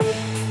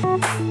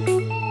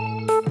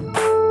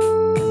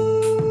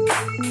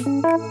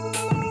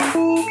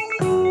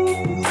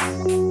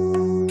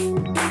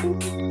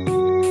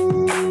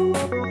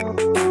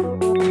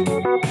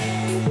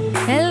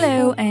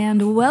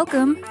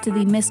to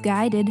the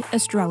Misguided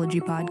Astrology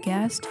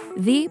Podcast,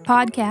 the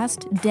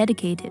podcast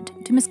dedicated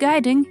to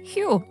misguiding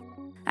you.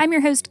 I'm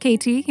your host,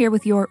 Katie, here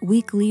with your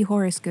weekly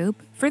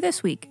horoscope for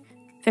this week,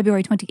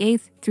 February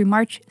 28th through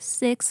March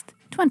 6th,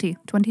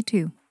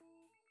 2022.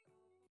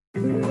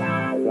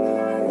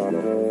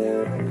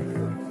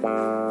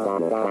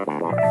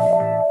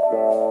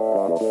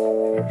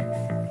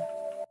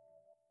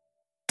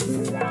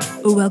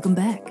 Welcome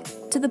back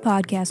to the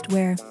podcast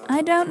where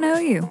I don't know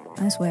you,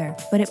 I swear,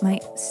 but it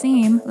might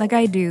seem like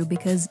I do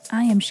because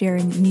I am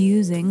sharing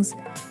musings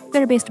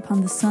that are based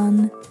upon the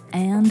sun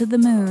and the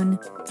moon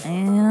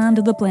and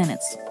the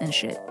planets and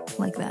shit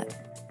like that.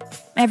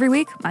 Every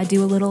week, I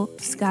do a little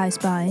sky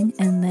spying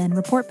and then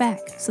report back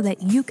so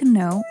that you can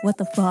know what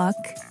the fuck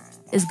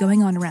is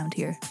going on around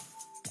here.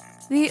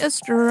 The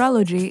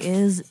astrology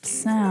is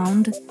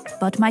sound,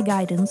 but my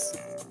guidance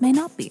may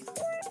not be.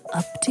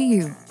 Up to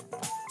you.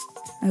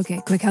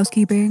 Okay, quick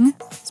housekeeping.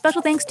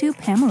 Special thanks to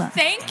Pamela.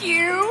 Thank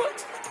you!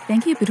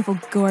 Thank you, beautiful,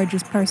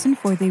 gorgeous person,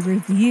 for the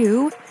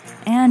review.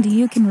 And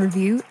you can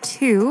review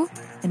too.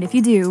 And if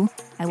you do,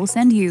 I will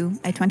send you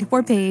a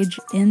 24-page,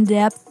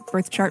 in-depth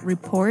birth chart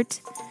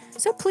report.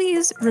 So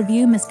please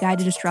review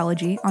Misguided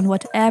Astrology on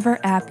whatever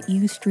app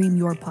you stream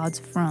your pods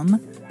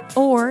from,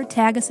 or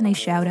tag us in a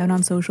shout-out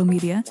on social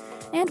media.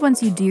 And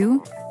once you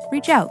do,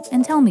 reach out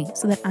and tell me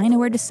so that I know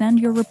where to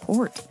send your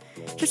report.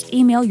 Just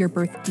email your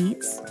birth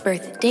deets,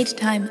 birth date,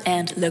 time,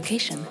 and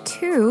location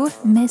to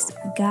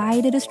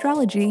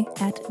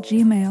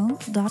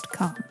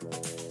misguidedastrology@gmail.com.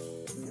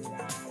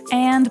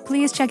 And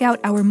please check out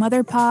our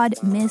mother pod,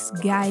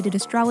 Misguided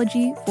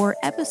Astrology, for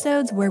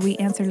episodes where we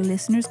answer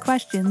listeners'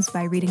 questions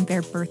by reading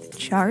their birth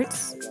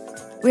charts.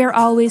 We are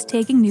always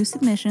taking new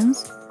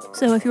submissions,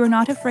 so if you are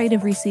not afraid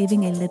of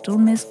receiving a little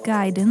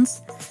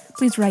misguidance,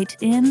 please write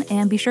in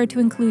and be sure to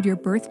include your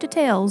birth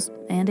details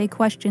and a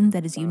question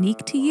that is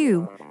unique to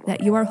you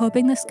that you are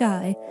hoping the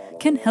sky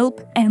can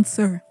help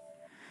answer.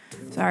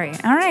 Sorry.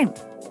 All right.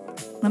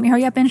 Let me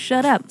hurry up and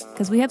shut up,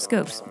 because we have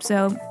scopes.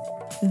 So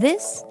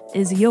this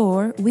is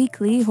your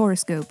weekly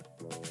horoscope.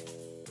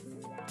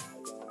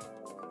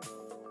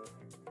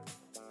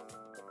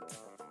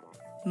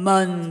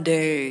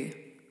 Monday.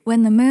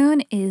 When the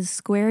moon is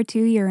square to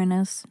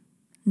Uranus,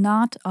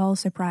 not all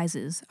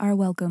surprises are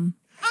welcome.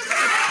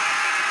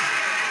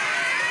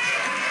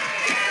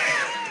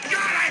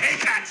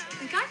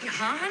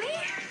 Huh, honey?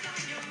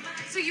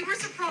 So you were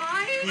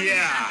surprised?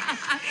 Yeah.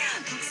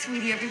 Look,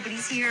 sweetie,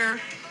 everybody's here.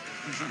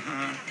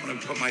 I'm gonna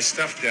put my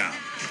stuff down.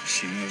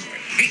 She knows I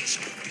hate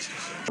surprises.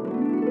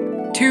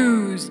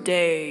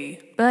 Tuesday.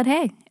 But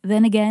hey,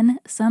 then again,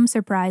 some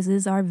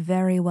surprises are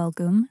very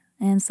welcome,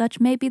 and such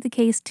may be the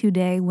case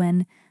today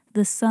when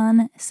the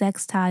sun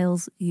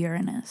sextiles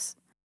Uranus.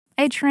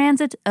 A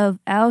transit of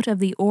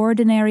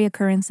out-of-the-ordinary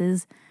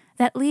occurrences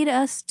that lead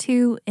us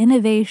to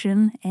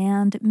innovation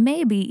and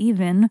maybe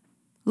even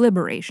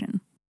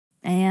liberation.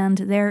 And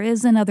there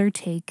is another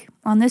take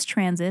on this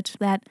transit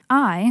that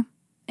I,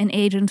 an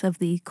agent of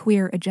the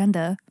queer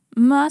agenda,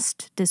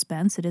 must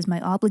dispense. It is my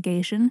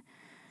obligation.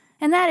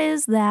 And that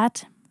is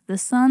that the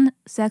sun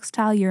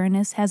sextile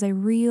Uranus has a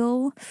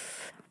real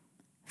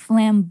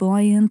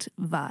flamboyant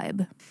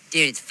vibe.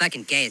 Dude, it's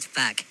fucking gay as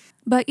fuck.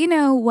 But you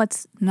know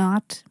what's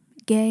not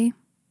gay?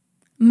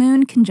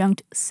 Moon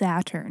conjunct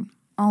Saturn,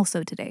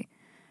 also today.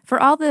 For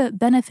all the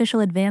beneficial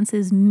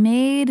advances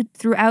made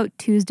throughout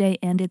Tuesday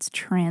and its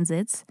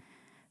transits,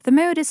 the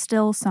mood is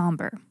still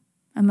somber.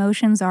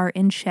 Emotions are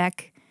in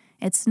check.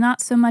 It's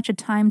not so much a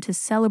time to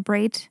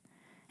celebrate,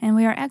 and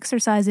we are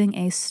exercising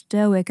a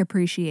stoic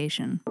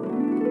appreciation.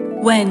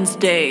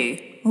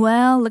 Wednesday.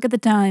 Well, look at the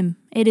time.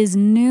 It is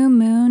new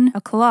moon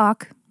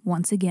o'clock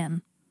once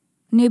again.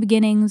 New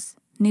beginnings,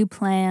 new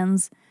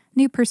plans,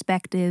 new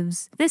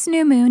perspectives. This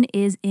new moon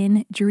is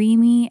in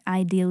dreamy,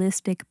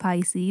 idealistic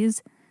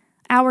Pisces.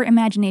 Our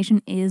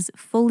imagination is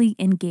fully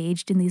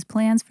engaged in these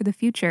plans for the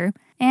future,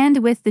 and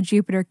with the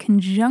Jupiter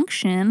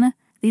conjunction,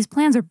 these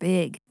plans are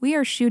big. We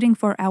are shooting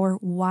for our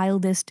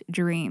wildest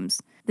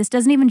dreams. This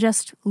doesn't even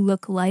just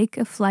look like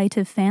a flight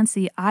of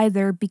fancy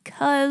either,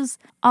 because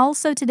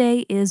also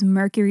today is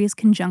Mercury's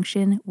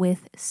conjunction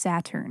with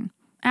Saturn.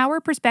 Our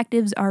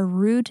perspectives are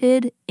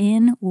rooted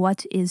in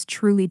what is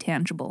truly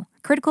tangible.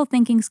 Critical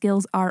thinking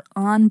skills are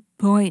on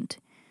point.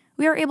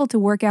 We are able to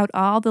work out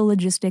all the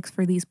logistics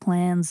for these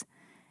plans.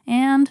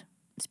 And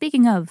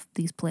speaking of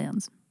these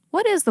plans,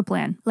 what is the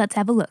plan? Let's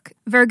have a look.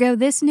 Virgo,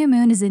 this new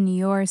moon is in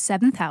your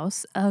 7th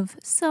house of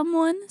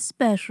someone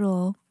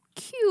special.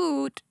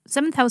 Cute.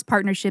 7th house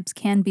partnerships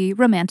can be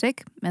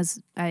romantic,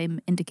 as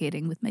I'm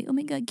indicating with my oh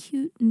my god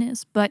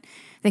cuteness, but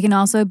they can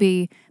also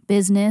be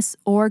business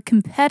or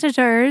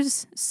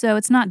competitors, so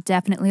it's not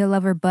definitely a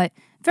lover, but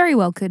very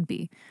well could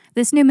be.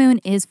 This new moon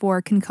is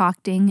for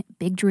concocting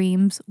big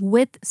dreams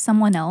with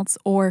someone else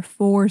or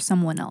for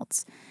someone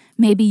else.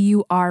 Maybe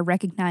you are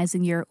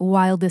recognizing your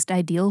wildest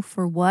ideal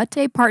for what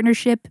a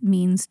partnership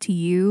means to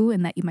you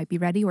and that you might be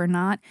ready or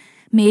not.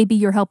 Maybe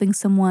you're helping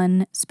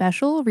someone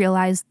special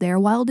realize their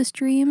wildest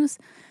dreams.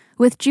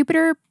 With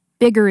Jupiter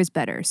Bigger is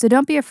better, so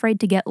don't be afraid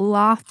to get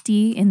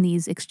lofty in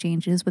these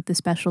exchanges with the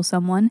special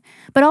someone.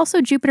 But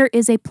also, Jupiter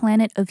is a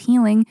planet of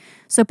healing,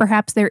 so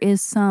perhaps there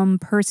is some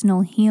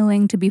personal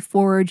healing to be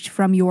forged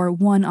from your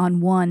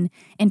one-on-one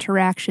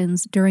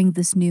interactions during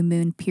this new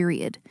moon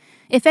period.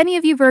 If any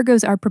of you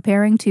Virgos are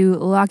preparing to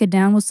lock it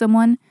down with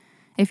someone,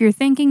 if you're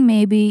thinking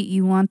maybe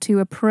you want to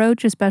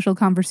approach a special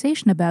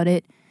conversation about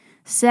it,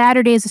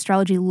 Saturday's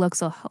astrology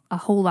looks a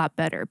whole lot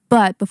better.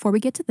 But before we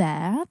get to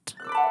that...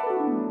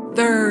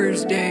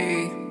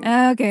 Thursday.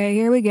 Okay,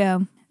 here we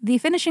go. The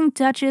finishing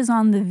touches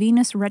on the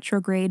Venus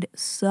retrograde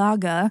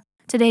saga.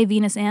 Today,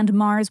 Venus and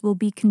Mars will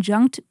be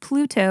conjunct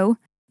Pluto,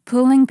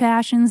 pulling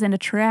passions and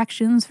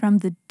attractions from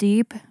the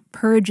deep,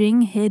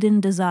 purging hidden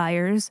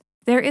desires.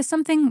 There is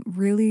something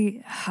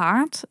really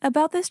hot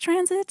about this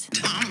transit,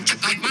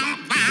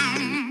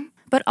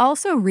 but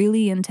also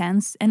really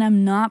intense, and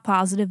I'm not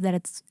positive that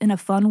it's in a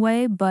fun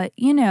way, but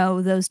you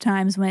know those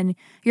times when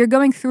you're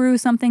going through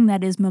something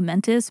that is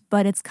momentous,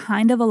 but it's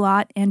kind of a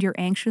lot and you're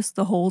anxious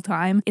the whole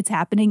time it's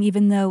happening,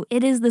 even though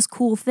it is this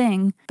cool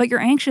thing, but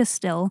you're anxious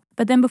still,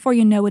 but then before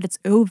you know it, it's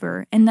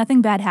over, and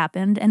nothing bad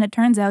happened, and it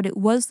turns out it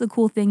was the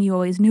cool thing you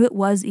always knew it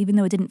was, even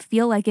though it didn't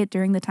feel like it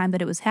during the time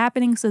that it was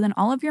happening, so then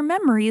all of your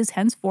memories,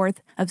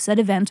 henceforth, of said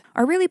event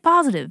are really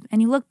positive,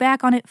 and you look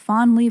back on it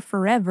fondly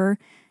forever,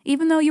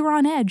 even though you were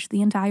on edge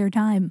the entire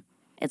time.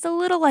 It's a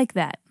little like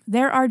that.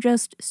 There are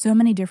just so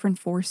many different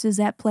forces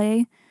at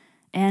play,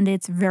 and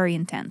it's very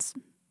intense.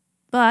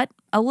 But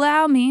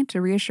allow me to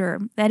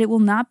reassure that it will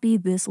not be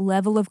this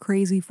level of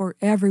crazy for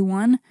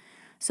everyone.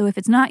 So if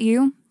it's not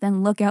you,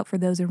 then look out for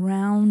those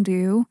around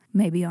you,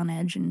 maybe on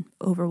edge and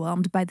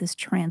overwhelmed by this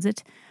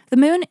transit. The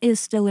moon is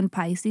still in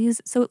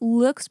Pisces, so it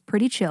looks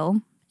pretty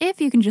chill, if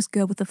you can just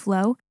go with the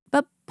flow.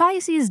 But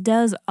Pisces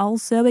does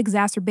also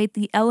exacerbate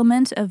the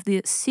element of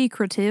the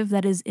secretive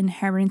that is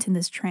inherent in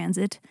this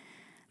transit,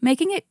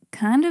 making it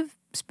kind of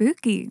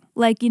spooky,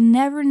 like you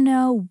never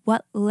know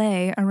what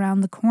lay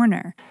around the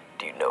corner.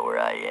 Do you know where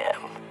I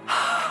am?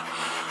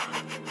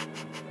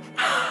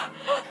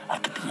 I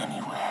could be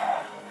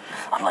anywhere.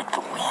 I'm like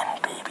the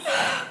wind, baby.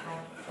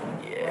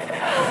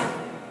 Yeah.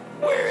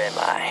 Where am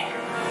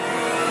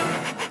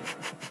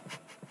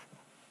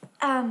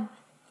I?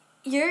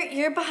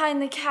 You're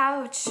behind the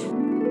couch.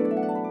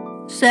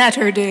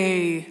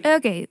 Saturday.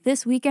 Okay,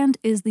 this weekend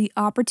is the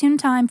opportune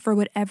time for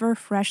whatever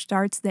fresh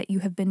starts that you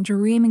have been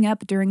dreaming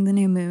up during the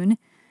new moon.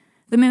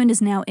 The moon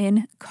is now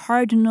in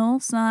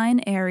cardinal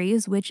sign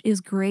Aries, which is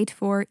great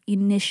for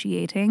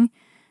initiating.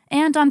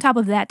 And on top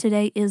of that,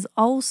 today is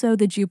also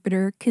the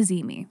Jupiter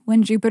Cazimi,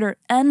 when Jupiter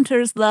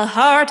enters the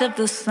heart of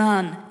the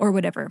sun, or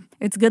whatever.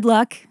 It's good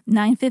luck.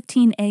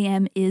 9:15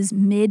 a.m. is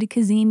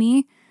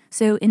mid-Cazimi,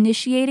 so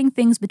initiating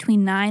things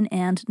between 9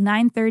 and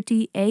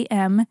 9:30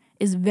 a.m.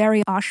 is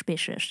very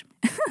auspicious.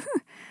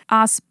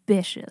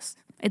 Auspicious.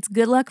 It's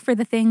good luck for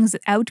the things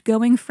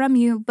outgoing from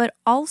you, but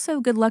also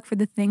good luck for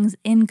the things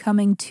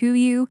incoming to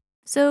you.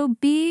 So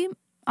be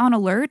on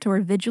alert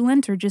or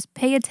vigilant, or just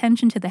pay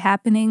attention to the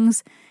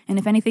happenings, and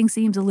if anything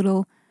seems a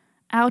little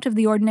out of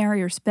the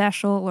ordinary or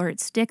special, or it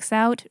sticks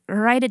out,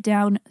 write it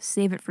down,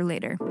 save it for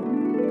later.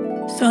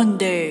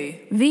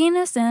 Sunday.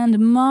 Venus and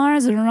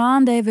Mars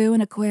rendezvous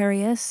in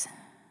Aquarius,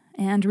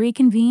 and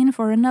reconvene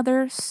for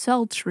another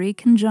sultry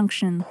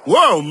conjunction.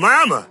 Whoa,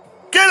 mama!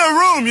 Get a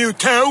room, you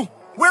two!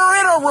 We're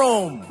in a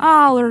room!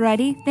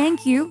 Alrighty,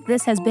 thank you.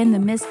 This has been the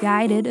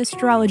Misguided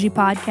Astrology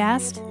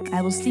Podcast.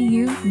 I will see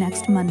you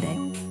next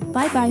Monday.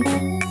 Bye-bye.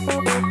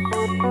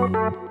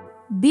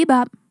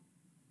 Bebop.